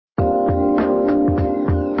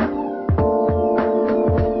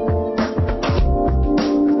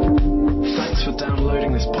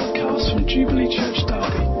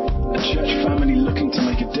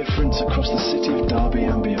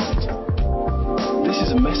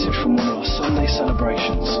is a message from one of our Sunday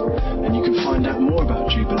celebrations, and you can find out more about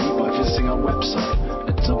Jubilee by visiting our website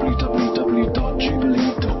at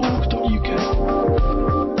www.jubilee.org.uk.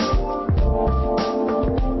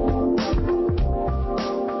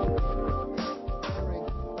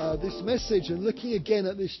 This message and looking again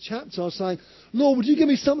at this chapter, I was saying, Lord, would you give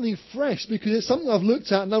me something fresh? Because it's something I've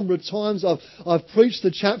looked at a number of times. I've preached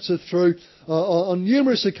the chapter through on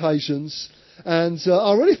numerous occasions. And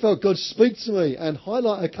I really felt God speak to me and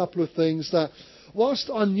highlight a couple of things that,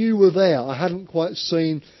 whilst I knew were there, I hadn't quite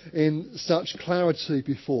seen in such clarity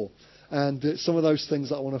before. And it's some of those things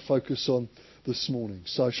that I want to focus on this morning.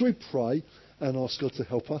 So shall we pray and ask God to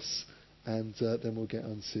help us? And then we'll get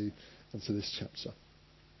onto this chapter.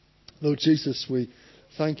 Lord Jesus, we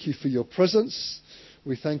thank you for your presence.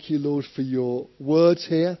 We thank you, Lord, for your word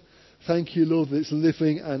here. Thank you, Lord, that it's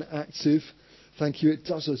living and active. Thank you, it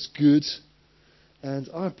does us good. And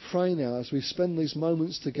I pray now, as we spend these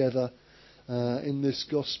moments together in this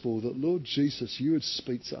gospel, that Lord Jesus, you would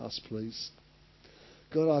speak to us, please.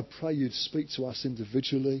 God, I pray you'd speak to us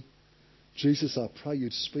individually. Jesus, I pray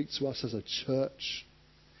you'd speak to us as a church.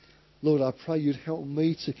 Lord, I pray you'd help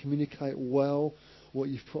me to communicate well what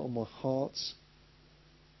you've put on my heart.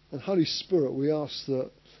 And Holy Spirit, we ask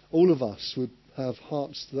that all of us would have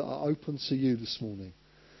hearts that are open to you this morning,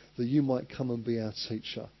 that you might come and be our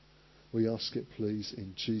teacher. We ask it, please,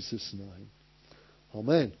 in Jesus' name.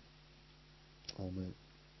 Amen. Amen.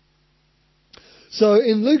 So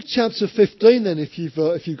in Luke chapter 15 then, if you've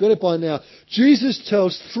got it by now, Jesus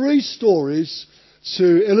tells three stories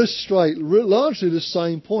to illustrate largely the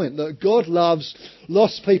same point, that God loves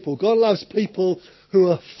lost people. God loves people who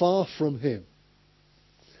are far from him.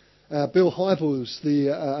 Bill Hybels, the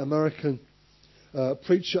American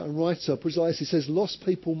preacher and writer, precisely says, lost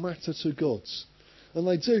people matter to God. And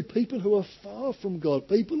they do. People who are far from God,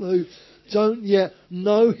 people who don't yet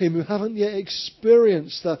know him, who haven't yet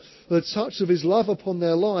experienced the touch of his love upon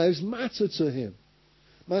their lives, matter to him.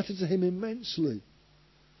 Matter to him immensely.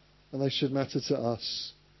 And they should matter to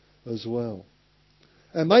us as well.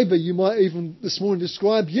 And maybe you might even this morning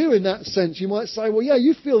describe you in that sense. You might say, well, yeah,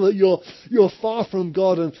 you feel that you're far from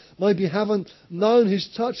God and maybe haven't known his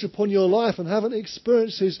touch upon your life and haven't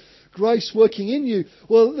experienced his grace working in you.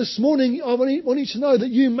 Well, this morning I want you to know that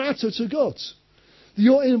you matter to God. That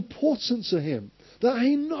you're important to him. That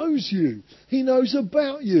he knows you. He knows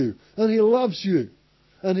about you. And he loves you.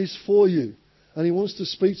 And he's for you. And he wants to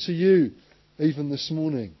speak to you even this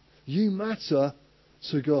morning. You matter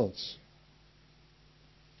to God.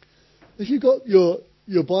 If you've got your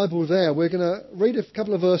Bible there, we're going to read a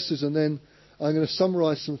couple of verses and then I'm going to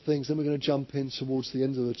summarise some things. Then we're going to jump in towards the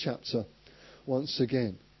end of the chapter once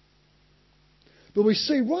again. But we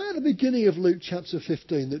see right at the beginning of Luke chapter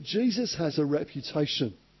 15 that Jesus has a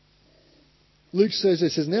reputation. Luke says,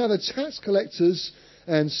 it says, now the tax collectors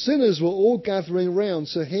and sinners were all gathering round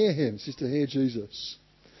to hear him. This is to hear Jesus.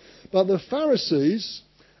 But the Pharisees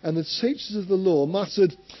and the teachers of the law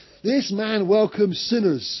muttered, this man welcomes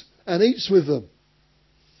sinners and eats with them.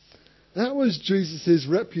 That was Jesus'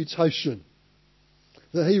 reputation.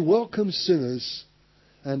 That he welcomes sinners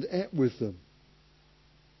and ate with them.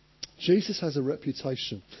 Jesus has a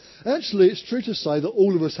reputation. Actually, it's true to say that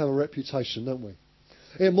all of us have a reputation, don't we?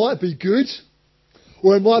 It might be good,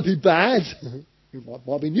 or it might be bad. It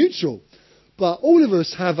might be neutral. But all of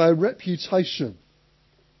us have a reputation.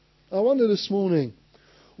 I wonder this morning,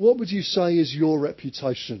 what would you say is your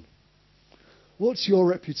reputation? What's your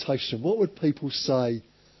reputation? What would people say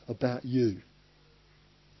about you?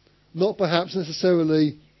 Not perhaps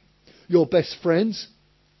necessarily your best friend,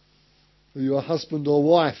 or your husband or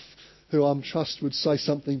wife, who I'm trust would say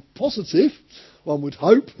something positive, one would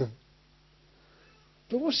hope.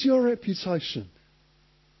 But what's your reputation?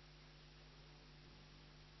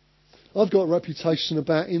 I've got a reputation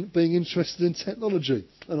about being interested in technology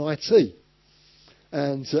and IT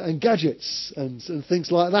and gadgets and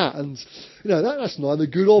things like that. And that's neither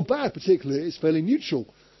good or bad particularly. It's fairly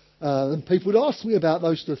neutral. And people would ask me about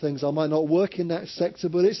those sort of things. I might not work in that sector,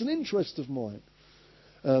 but it's an interest of mine.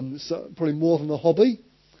 So probably more than a hobby.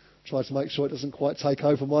 Try to make sure it doesn't quite take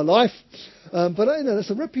over my life. But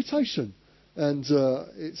that's a reputation. And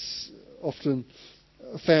it's often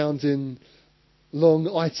found in long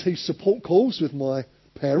IT support calls with my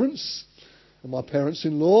parents and my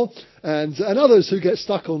parents-in-law and others who get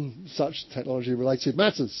stuck on such technology-related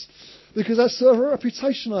matters. Because that's a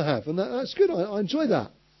reputation I have. And that's good. I enjoy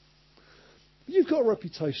that. But you've got a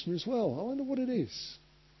reputation as well. I wonder what it is.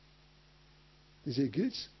 Is it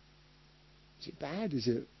good? Is it bad? Is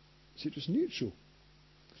it just neutral?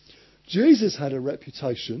 Jesus had a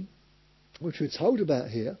reputation, which we're told about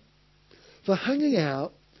here, for hanging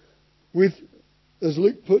out with, as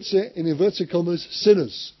Luke puts it, in inverted commas,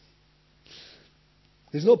 sinners.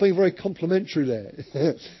 He's not being very complimentary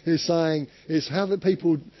there. He's saying it's how the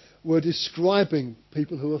people were describing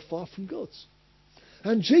people who are far from God.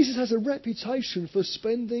 And Jesus has a reputation for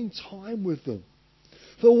spending time with them,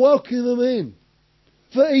 for welcoming them in,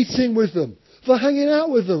 for eating with them, for hanging out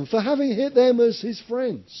with them, for having hit them as his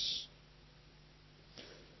friends.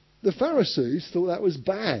 The Pharisees thought that was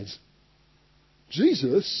bad.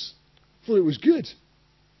 Jesus thought it was good.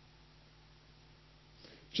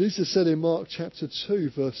 Jesus said in Mark chapter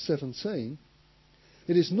 2 verse 17,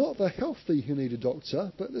 "It is not the healthy who need a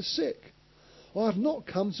doctor, but the sick. I have not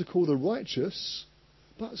come to call the righteous,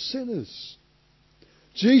 but sinners."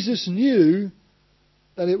 Jesus knew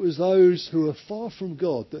that it was those who were far from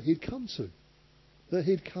God that he'd come to, that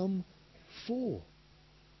he'd come for.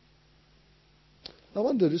 I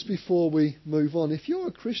wonder, just before we move on, if you're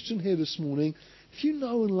a Christian here this morning, if you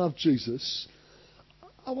know and love Jesus,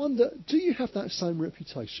 I wonder, do you have that same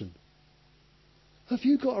reputation? Have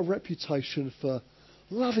you got a reputation for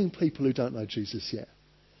loving people who don't know Jesus yet?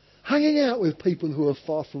 Hanging out with people who are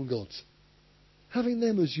far from God? Having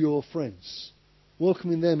them as your friends?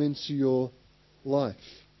 Welcoming them into your life?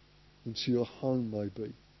 Into your home,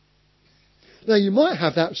 maybe? Now, you might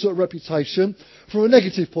have that sort of reputation from a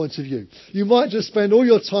negative point of view. You might just spend all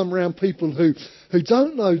your time around people who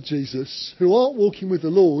don't know Jesus, who aren't walking with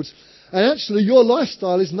the Lord, and actually your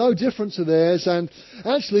lifestyle is no different to theirs, and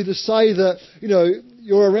actually to say that,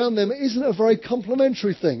 you're around them isn't a very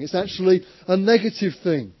complimentary thing. It's actually a negative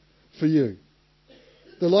thing for you.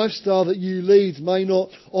 The lifestyle that you lead may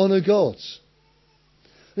not honour God.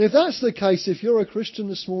 And if that's the case, if you're a Christian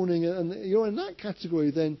this morning and you're in that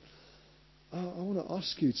category, then I want to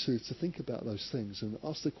ask you to think about those things and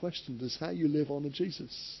ask the question, does how you live honour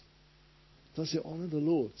Jesus? Does it honour the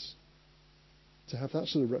Lord to have that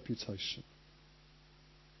sort of reputation?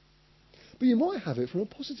 But you might have it from a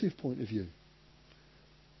positive point of view.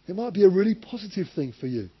 It might be a really positive thing for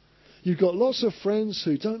you. You've got lots of friends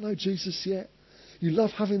who don't know Jesus yet. You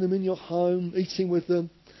love having them in your home, eating with them,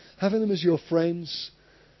 having them as your friends.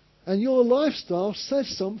 And your lifestyle says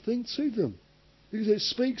something to them. Because it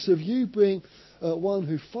speaks of you being one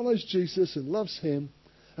who follows Jesus and loves him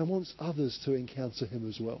and wants others to encounter him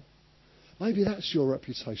as well. Maybe that's your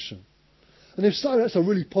reputation. And if so, that's a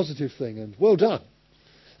really positive thing, and well done.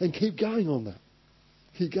 And keep going on that.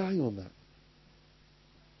 Keep going on that.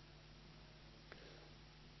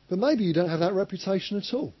 But maybe you don't have that reputation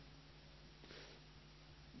at all.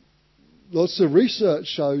 Lots of research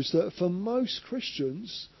shows that for most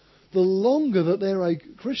Christians, the longer that they're a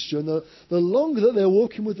Christian, the longer that they're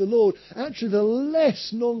walking with the Lord, actually the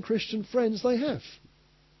less non-Christian friends they have.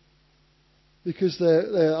 Because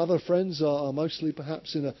their other friends are mostly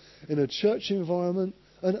perhaps in a church environment,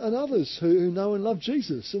 and others who know and love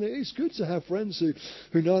Jesus. And it is good to have friends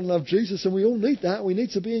who know and love Jesus, and we all need that. We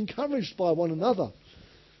need to be encouraged by one another.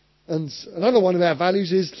 And another one of our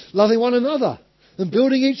values is loving one another and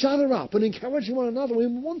building each other up and encouraging one another. We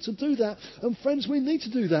want to do that. And friends, we need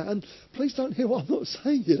to do that. And please don't hear what I'm not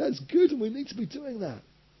saying here. That's good, and we need to be doing that.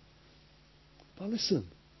 But listen,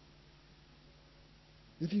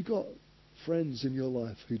 if you've got friends in your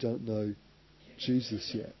life who don't know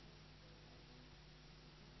Jesus yet,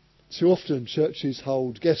 too often churches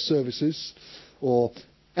hold guest services or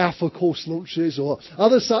alpha course launches or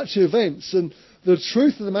other such events, and the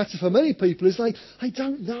truth of the matter for many people is they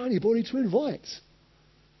don't know anybody to invite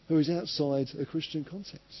who is outside a Christian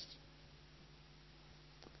context.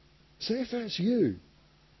 So if that's you,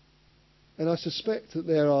 and I suspect that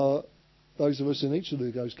there are those of us in each of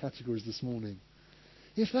those categories this morning,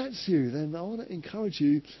 if that's you, then I want to encourage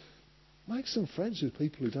you, make some friends with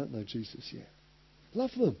people who don't know Jesus yet.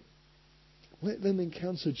 Love them. Let them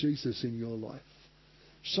encounter Jesus in your life.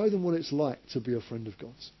 Show them what it's like to be a friend of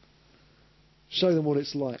God. Show them what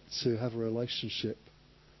it's like to have a relationship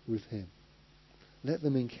with him. Let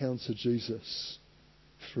them encounter Jesus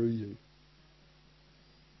through you.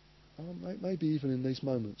 Maybe even in these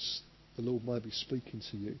moments, the Lord may be speaking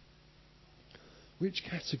to you. Which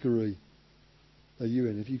category are you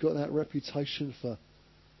in? Have you got that reputation for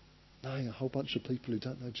knowing a whole bunch of people who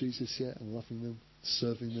don't know Jesus yet and loving them,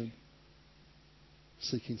 serving them,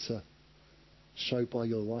 seeking to show by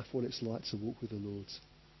your life what it's like to walk with the Lord?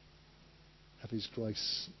 Have his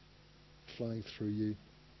grace flowing through you.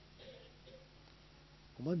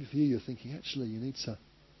 Or maybe for you, you're thinking, actually, you need to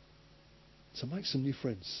make some new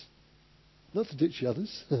friends. Not to ditch the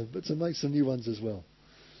others, but to make some new ones as well.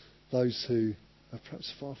 Those who are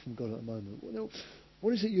perhaps far from God at the moment. Well,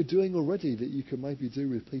 what is it you're doing already that you can maybe do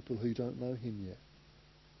with people who don't know him yet?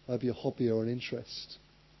 Maybe a hobby or an interest.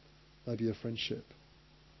 Maybe a friendship.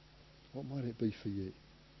 What might it be for you?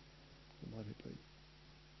 What might it be?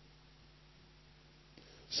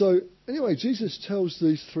 So, anyway, Jesus tells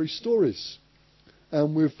these three stories.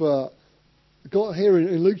 And we've got here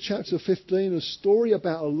in Luke chapter 15 a story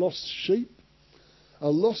about a lost sheep, a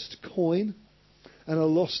lost coin, and a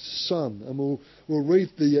lost son. And we'll read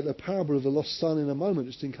the parable of the lost son in a moment,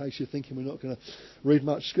 just in case you're thinking we're not going to read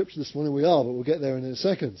much scripture this morning. We are, but we'll get there in a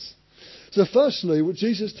second. So firstly,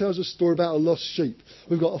 Jesus tells a story about a lost sheep.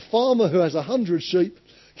 We've got a farmer who has 100 sheep,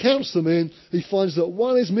 counts them in, he finds that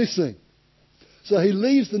one is missing. So he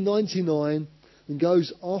leaves the 99 and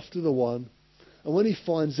goes after the one, and when he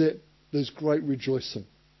finds it, there's great rejoicing.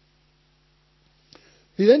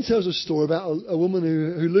 He then tells a story about a woman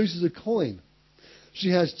who loses a coin. She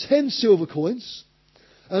has 10 silver coins,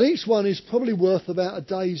 and each one is probably worth about a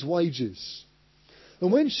day's wages.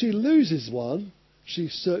 And when she loses one, she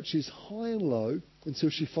searches high and low until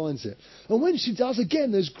she finds it. And when she does,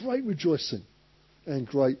 again, there's great rejoicing and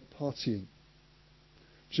great partying.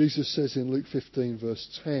 Jesus says in Luke 15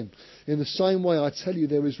 verse 10, in the same way I tell you,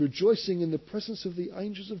 there is rejoicing in the presence of the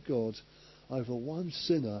angels of God over one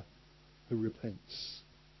sinner who repents.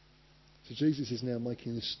 So Jesus is now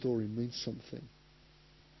making this story mean something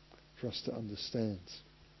for us to understand.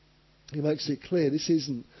 He makes it clear this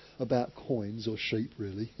isn't about coins or sheep,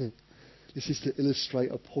 really. This is to illustrate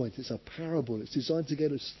a point. It's a parable. It's designed to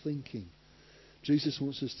get us thinking. Jesus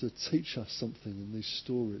wants us to teach us something in these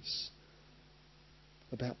stories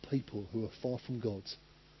about people who are far from God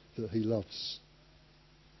that he loves.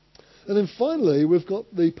 And then finally, we've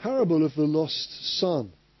got the parable of the lost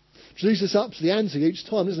son. Jesus ups the ante each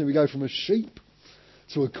time, doesn't he? We go from a sheep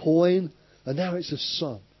to a coin, and now it's a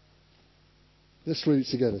son. Let's read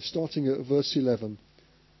it together, starting at verse 11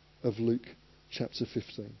 of Luke chapter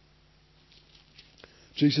 15.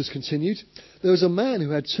 Jesus continued, there was a man who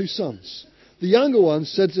had 2 sons. The younger one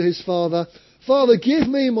said to his father, Father, give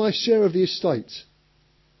me my share of the estate.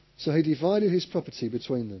 So he divided his property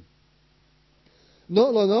between them.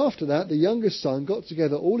 Not long after that, the youngest son got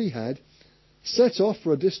together all he had, set off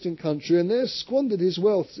for a distant country, and there squandered his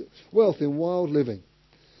wealth in wild living.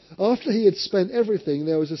 After he had spent everything,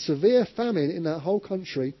 there was a severe famine in that whole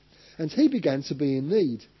country, and he began to be in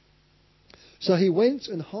need. So he went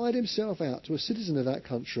and hired himself out to a citizen of that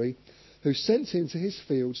country, who sent him to his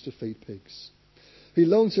fields to feed pigs. He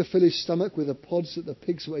longed to fill his stomach with the pods that the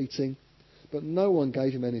pigs were eating, but no one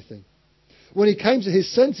gave him anything. When he came to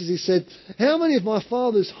his senses, he said, How many of my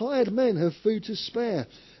father's hired men have food to spare?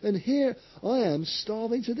 And here I am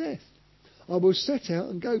starving to death. I will set out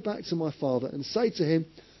and go back to my father and say to him,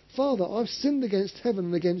 Father, I've sinned against heaven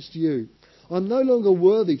and against you. I'm no longer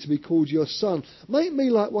worthy to be called your son. Make me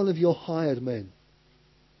like one of your hired men.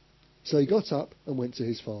 So he got up and went to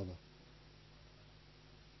his father.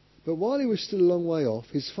 But while he was still a long way off,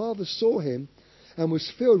 his father saw him and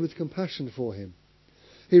was filled with compassion for him.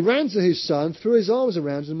 He ran to his son, threw his arms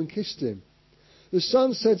around him and kissed him. The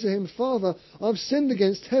son said to him, Father, I've sinned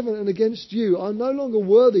against heaven and against you. I'm no longer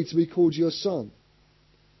worthy to be called your son.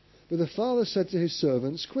 But the father said to his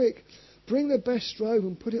servants, Quick, bring the best robe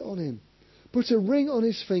and put it on him. Put a ring on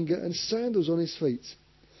his finger and sandals on his feet.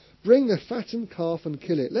 Bring the fattened calf and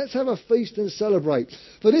kill it. Let's have a feast and celebrate.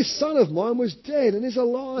 For this son of mine was dead and is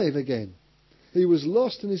alive again. He was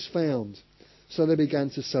lost and is found. So they began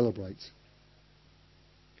to celebrate.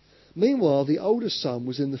 Meanwhile, the older son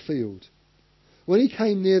was in the field. When he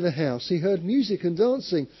came near the house, he heard music and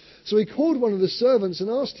dancing. So he called one of the servants and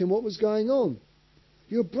asked him what was going on.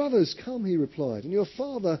 Your brother's come, he replied, and your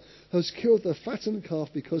father has killed the fattened calf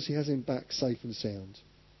because he has him back safe and sound.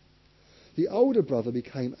 The older brother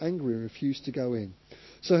became angry and refused to go in.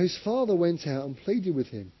 So his father went out and pleaded with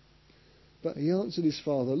him. But he answered his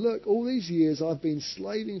father, Look, all these years I've been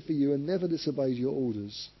slaving for you and never disobeyed your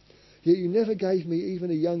orders. Yet you never gave me even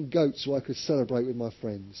a young goat so I could celebrate with my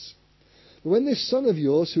friends. But when this son of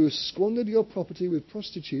yours, who has squandered your property with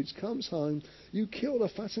prostitutes, comes home, you killed a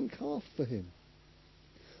fattened calf for him.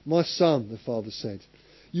 My son, the father said,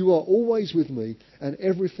 you are always with me, and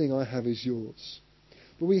everything I have is yours.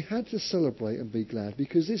 But we had to celebrate and be glad,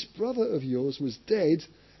 because this brother of yours was dead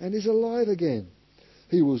and is alive again.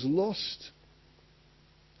 He was lost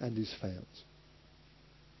and is found.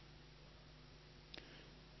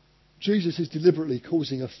 Jesus is deliberately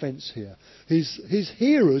causing offence here. His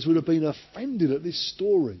hearers would have been offended at this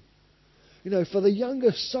story. You know, for the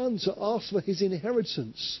younger son to ask for his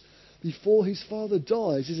inheritance before his father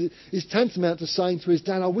dies is tantamount to saying to his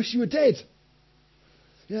dad, I wish you were dead.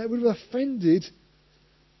 You know, it would have offended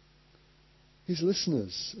his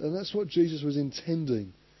listeners. And that's what Jesus was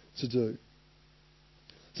intending to do.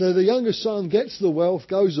 So the younger son gets the wealth,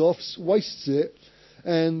 goes off, wastes it,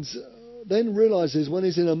 and then realises when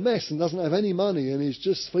he's in a mess and doesn't have any money and he's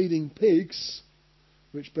just feeding pigs,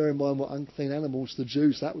 which, bear in mind, were unclean animals to the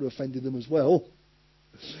Jews, that would have offended them as well.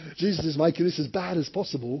 Jesus is making this as bad as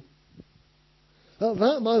possible. At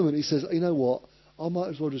that moment he says, you know what, I might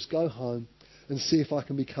as well just go home and see if I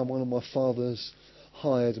can become one of my father's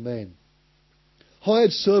hired men.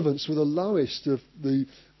 Hired servants were the lowest of the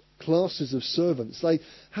classes of servants. They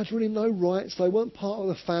had really no rights. They weren't part of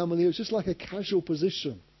the family. It was just like a casual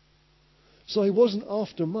position. So he wasn't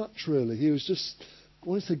after much, really. He was just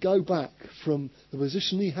wanted to go back from the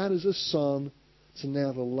position he had as a son to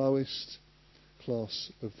now the lowest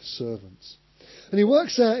class of servants. And he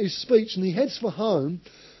works out his speech and he heads for home.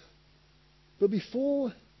 But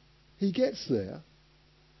before he gets there,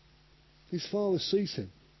 his father sees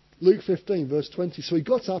him. Luke 15, verse 20. So he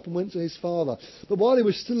got up and went to his father. But while he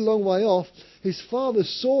was still a long way off, his father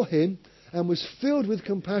saw him and was filled with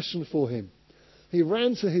compassion for him. He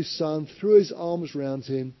ran to his son, threw his arms round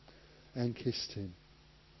him, and kissed him.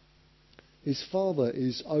 His father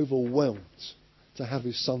is overwhelmed to have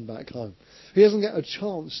his son back home. He doesn't get a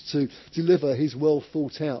chance to deliver his well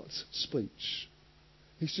thought out speech.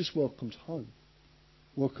 He's just welcomed home.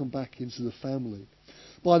 Welcome back into the family.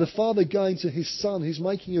 By the father going to his son, he's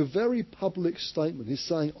making a very public statement. He's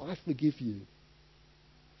saying, I forgive you.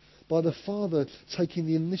 By the father taking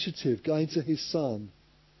the initiative, going to his son,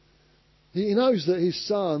 he knows that his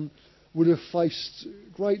son would have faced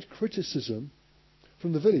great criticism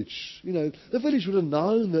from the village. You know, the village would have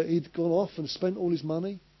known that he'd gone off and spent all his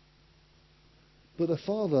money. But the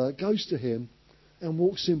father goes to him and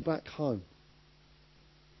walks him back home,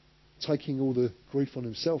 taking all the grief on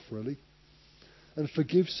himself, really, and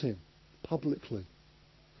forgives him publicly.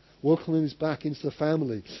 Welcoming him back into the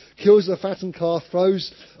family. Kills the fattened calf,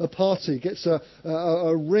 throws a party, gets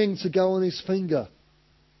a ring to go on his finger.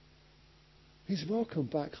 He's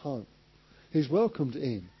welcomed back home. He's welcomed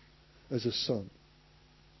in as a son.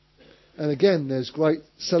 And again, there's great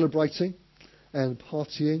celebrating and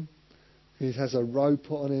partying. He has a robe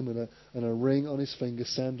put on him and a ring on his finger,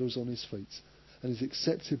 sandals on his feet. And he's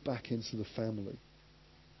accepted back into the family.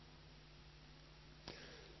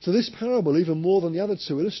 So this parable, even more than the other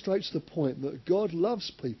two, illustrates the point that God loves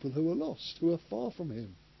people who are lost, who are far from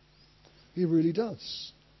him. He really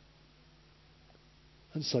does.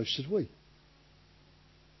 And so should we.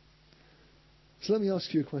 So let me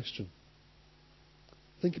ask you a question.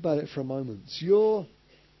 Think about it for a moment. Your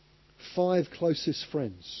 5 closest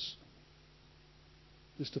friends,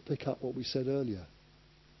 just to pick up what we said earlier,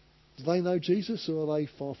 do they know Jesus or are they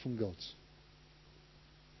far from God?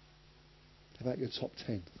 How about your top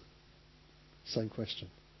 10? Same question.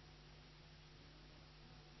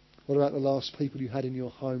 What about the last people you had in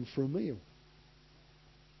your home for a meal?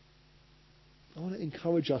 I want to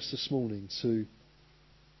encourage us this morning to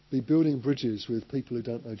be building bridges with people who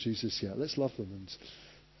don't know Jesus yet. Let's love them and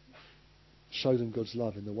show them God's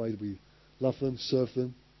love in the way that we love them, serve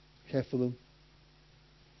them, care for them.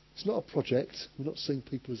 It's not a project. We're not seeing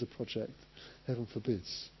people as a project. Heaven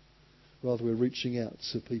forbids. Rather, we're reaching out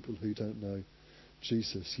to people who don't know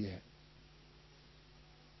Jesus yet.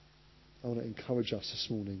 I want to encourage us this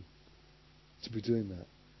morning to be doing that.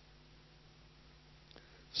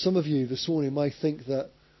 Some of you this morning may think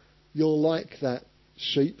that you're like that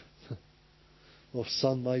sheep, or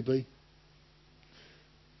son maybe.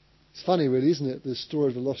 It's funny really, isn't it, the story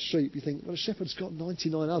of the lost sheep. You think, well, a shepherd's got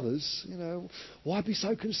 99 others, why be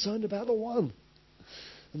so concerned about the one?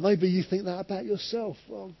 And maybe you think that about yourself.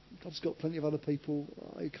 Well, God's got plenty of other people.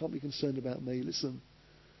 You can't be concerned about me. Listen,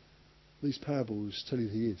 these parables tell you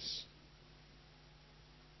He is.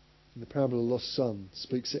 And the parable of the lost son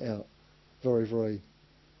speaks it out very, very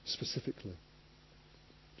specifically.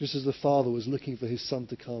 Just as the father was looking for his son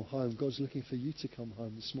to come home, God's looking for you to come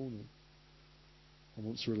home this morning and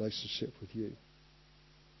wants a relationship with you.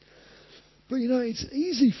 But it's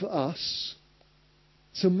easy for us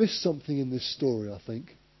to miss something in this story, I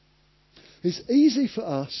think. It's easy for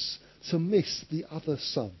us to miss the other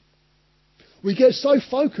son. We get so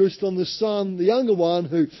focused on the son, the younger one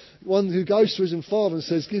who goes to his father and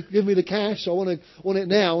says, give me the cash, I want it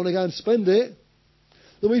now, I want to go and spend it.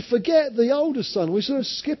 That we forget the older son. We sort of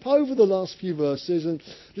skip over the last few verses and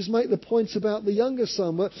just make the point about the younger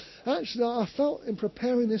son. But actually, I felt in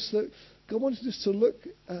preparing this that God wanted us to look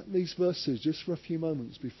at these verses just for a few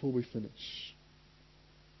moments before we finish.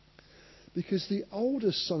 Because the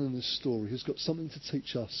older son in this story has got something to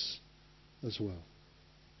teach us as well.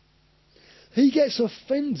 He gets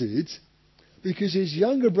offended because his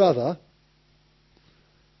younger brother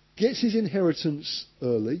gets his inheritance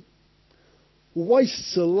early,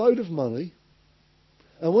 wastes a load of money,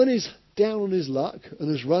 and when he's down on his luck and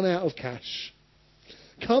has run out of cash,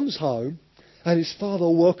 comes home and his father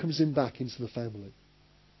welcomes him back into the family.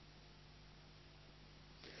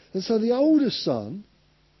 And so the older son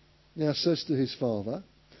now says to his father,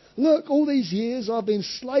 look, all these years I've been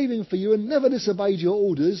slaving for you and never disobeyed your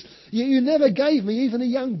orders, yet you never gave me even a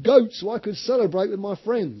young goat so I could celebrate with my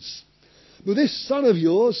friends. But this son of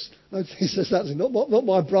yours, he says that's not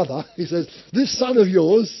my brother, he says, this son of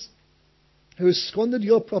yours, who has squandered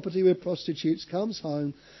your property with prostitutes, comes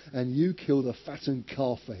home and you kill the fattened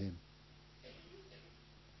calf for him.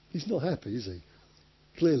 He's not happy, is he?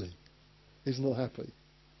 Clearly, he's not happy.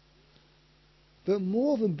 But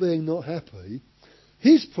more than being not happy,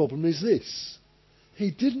 his problem is this.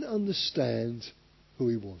 He didn't understand who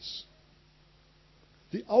he was.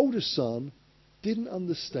 The older son didn't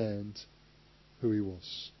understand who he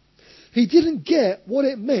was. He didn't get what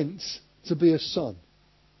it meant to be a son.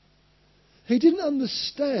 He didn't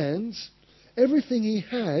understand everything he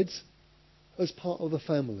had as part of the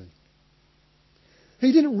family.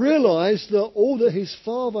 He didn't realise that all that his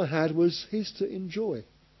father had was his to enjoy.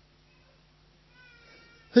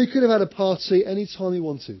 He could have had a party any time he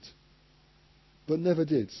wanted, but never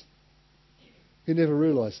did. He never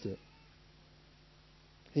realised it.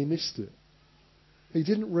 He missed it. He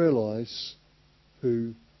didn't realise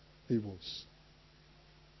who he was.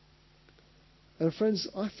 And friends,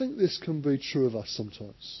 I think this can be true of us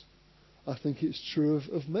sometimes. I think it's true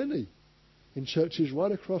of many in churches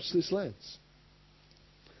right across this land.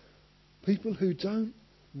 People who don't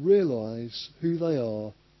realise who they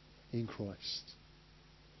are in Christ.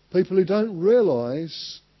 People who don't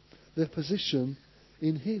realise their position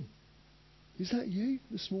in Him. Is that you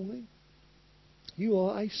this morning? You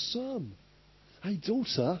are a son, a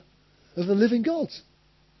daughter of the living God.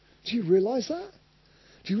 Do you realise that?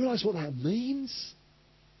 Do you realise what that means?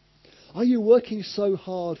 Are you working so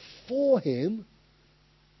hard for Him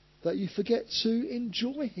that you forget to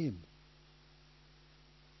enjoy Him?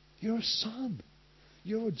 You're a son.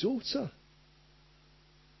 You're a daughter.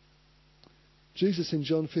 Jesus in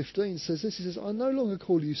John 15 says this. He says, I no longer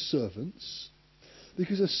call you servants,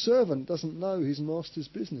 because a servant doesn't know his master's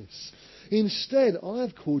business. Instead, I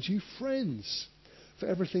have called you friends. For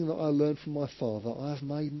everything that I learned from my Father, I have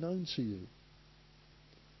made known to you.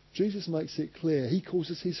 Jesus makes it clear. He calls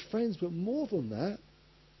us his friends, but more than that,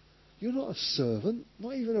 you're not a servant,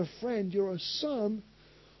 not even a friend. You're a son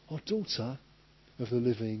or daughter of the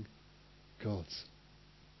living God.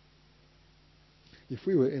 If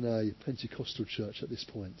we were in a Pentecostal church at this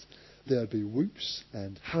point, there'd be whoops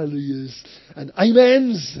and hallelujahs and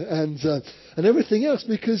amens and everything else,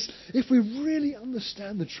 because if we really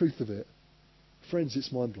understand the truth of it, friends,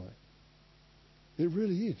 it's mind-blowing. It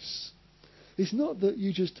really is. It's not that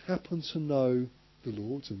you just happen to know the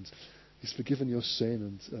Lord and He's forgiven your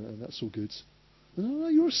sin and that's all good. No,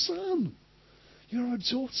 you're a son. You're a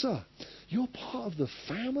daughter. You're part of the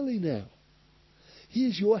family now. He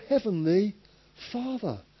is your heavenly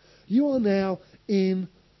Father. You are now in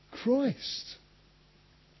Christ.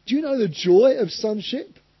 Do you know the joy of sonship?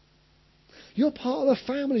 You're part of the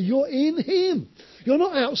family. You're in Him. You're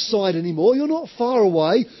not outside anymore. You're not far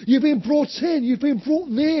away. You've been brought in. You've been brought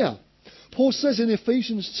near. Paul says in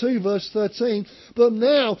Ephesians 2 verse 13, but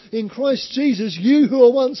now in Christ Jesus, you who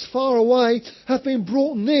were once far away have been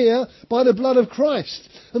brought near by the blood of Christ.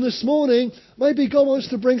 And this morning, maybe God wants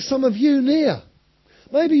to bring some of you near.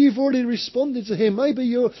 Maybe you've already responded to Him. Maybe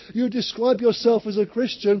you describe yourself as a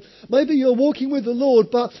Christian. Maybe you're walking with the Lord.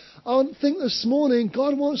 But I think this morning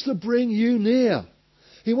God wants to bring you near.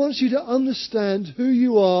 He wants you to understand who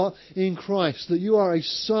you are in Christ. That you are a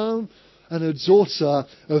son and a daughter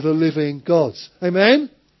of the living God. Amen?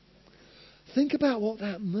 Think about what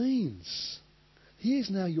that means. He is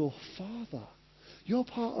now your Father. You're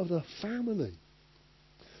part of the family.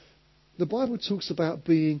 The Bible talks about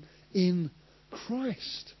being in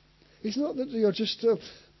Christ. It's not that you're just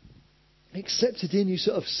accepted in, you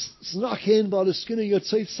sort of snuck in by the skin of your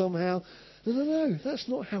teeth somehow. No. That's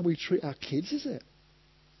not how we treat our kids, is it?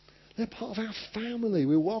 They're part of our family.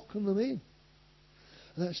 We welcome them in.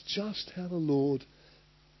 And that's just how the Lord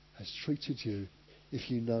has treated you if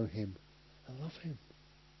you know Him and love Him.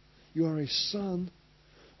 You are a son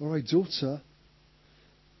or a daughter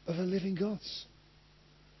of a living God.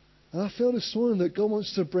 And I feel this morning that God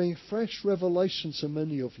wants to bring fresh revelation to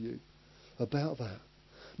many of you about that.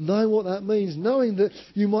 Knowing what that means, knowing that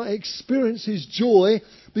you might experience His joy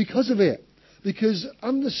because of it. Because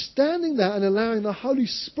understanding that and allowing the Holy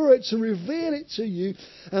Spirit to reveal it to you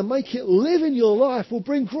and make it live in your life will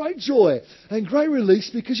bring great joy and great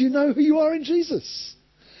release, because you know who you are in Jesus.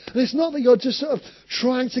 And it's not that you're just sort of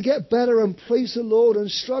trying to get better and please the Lord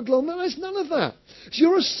and struggle. No, it's none of that.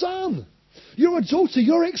 You're a son. You're a daughter.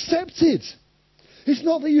 You're accepted. It's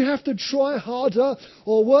not that you have to try harder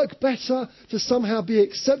or work better to somehow be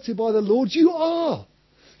accepted by the Lord. You are.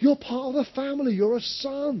 You're part of the family. You're a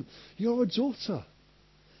son. You're a daughter.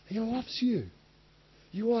 He loves you.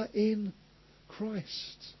 You are in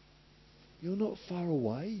Christ. You're not far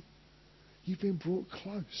away. You've been brought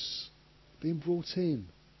close, been brought in,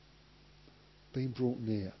 been brought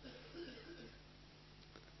near.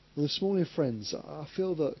 Well, this morning, friends, I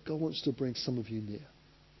feel that God wants to bring some of you near,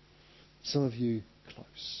 some of you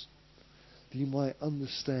close, that you might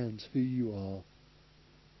understand who you are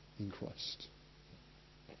in Christ.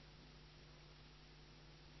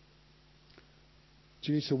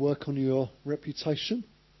 Do you need to work on your reputation?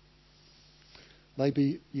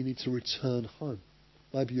 Maybe you need to return home.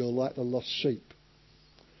 Maybe you're like the lost sheep,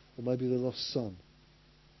 or maybe the lost son.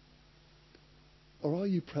 Or are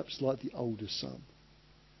you perhaps like the older son,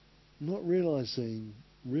 not realising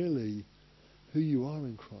really who you are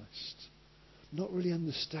in Christ, not really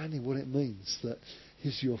understanding what it means that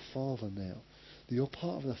He's your Father now, that you're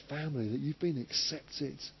part of the family, that you've been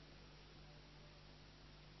accepted.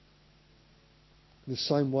 In the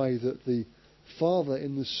same way that the father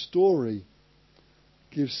in the story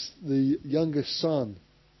gives the younger son,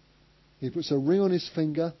 he puts a ring on his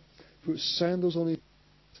finger, puts sandals on his feet,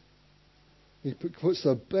 he puts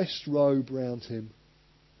the best robe round him,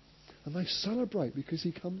 and they celebrate because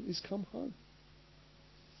he's come home.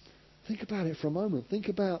 Think about it for a moment. Think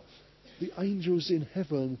about the angels in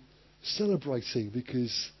heaven celebrating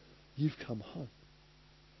because you've come home,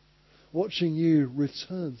 watching you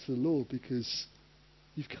return to the Lord because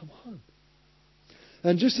you've come home.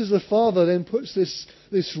 And just as the father then puts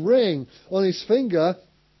this ring on his finger,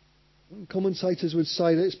 commentators would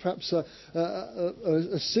say that it's perhaps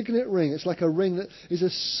a signet ring. It's like a ring that is a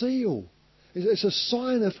seal. It's a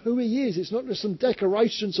sign of who he is. It's not just some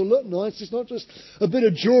decoration to look nice. It's not just a bit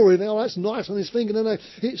of jewellery. Oh, that's nice on his finger. No.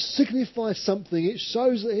 It signifies something. It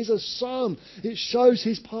shows that he's a son. It shows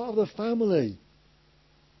he's part of the family.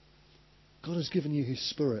 God has given you His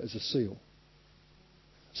Spirit as a seal,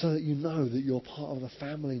 so that you know that you're part of the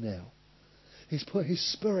family now. He's put His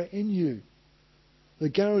Spirit in you, the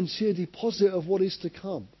guaranteed deposit of what is to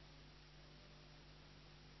come,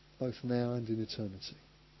 both now and in eternity.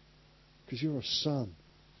 Because you're a son,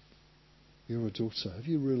 you're a daughter. Have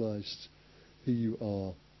you realised who you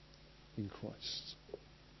are in Christ?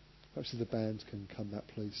 Perhaps if the band can come back,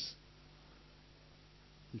 please.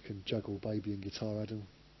 You can juggle baby and guitar, Adam.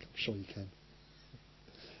 I'm sure you can.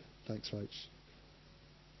 Thanks, Rach.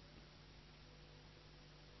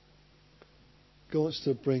 God wants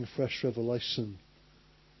to bring fresh revelation,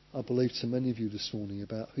 I believe, to many of you this morning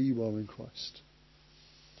about who you are in Christ.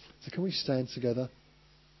 So can we stand together?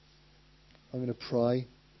 I'm going to pray,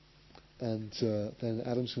 and then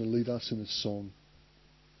Adam's going to lead us in a song.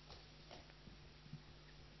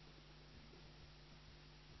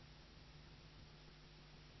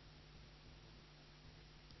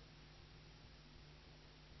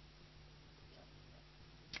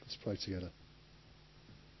 Let's pray together.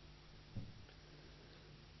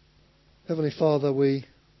 Heavenly Father, we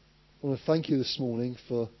want to thank you this morning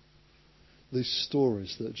for these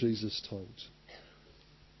stories that Jesus told.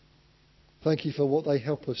 Thank you for what they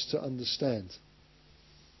help us to understand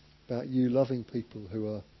about you loving people who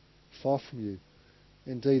are far from you,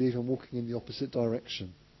 indeed even walking in the opposite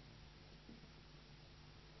direction.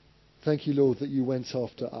 Thank you, Lord, that you went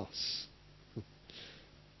after us.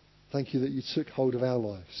 Thank you that you took hold of our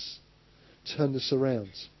lives, turned us around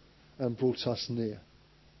and brought us near,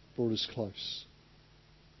 brought us close.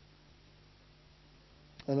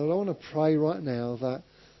 And I want to pray right now that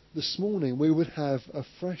this morning we would have a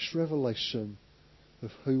fresh revelation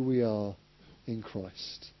of who we are in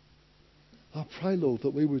Christ. I pray, Lord,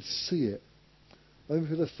 that we would see it, maybe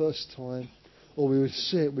for the first time, or we would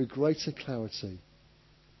see it with greater clarity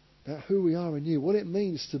about who we are in you, what it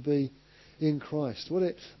means to be in Christ, what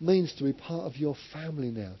it means to be part of your family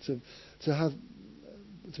now, to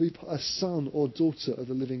be a son or daughter of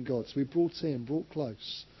the living God, to be brought in, brought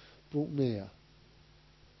close, brought near.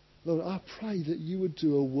 Lord, I pray that you would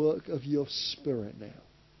do a work of your Spirit now.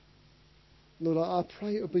 Lord, I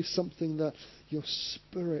pray it would be something that your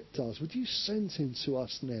Spirit does. Would you send him to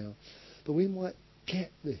us now, that we might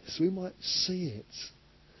get this, we might see it,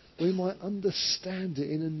 we might understand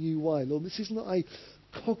it in a new way. Lord, this is not a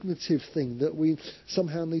cognitive thing that we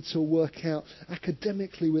somehow need to work out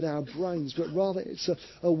academically with our brains, but rather it's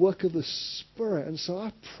a work of the Spirit. And so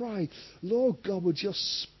I pray, Lord God, would your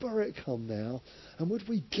Spirit come now, and would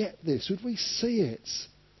we get this? Would we see it?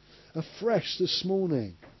 afresh this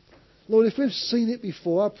morning. Lord, if we've seen it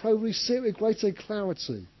before, I pray we see it with greater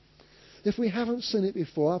clarity. If we haven't seen it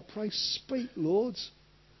before, I pray speak, Lord.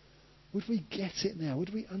 Would we get it now?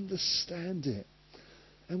 Would we understand it?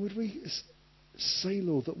 And would we say,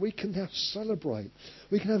 Lord, that we can now celebrate.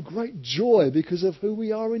 We can have great joy because of who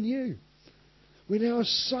we are in you. We're now a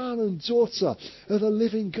son and daughter of the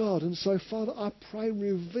living God. And so, Father, I pray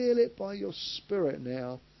reveal it by your Spirit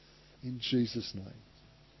now in Jesus' name.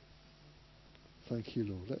 Thank you,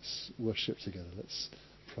 Lord. Let's worship together. Let's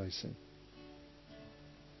praise him.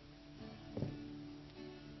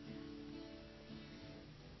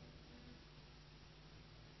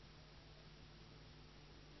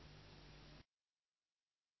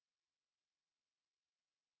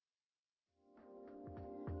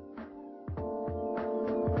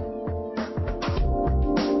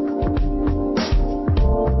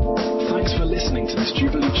 Thanks for listening to this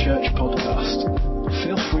Jubilee Church podcast.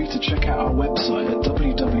 Feel free to check out our website at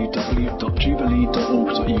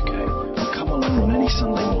www.jubilee.org.uk or come along on any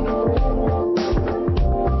Sunday morning.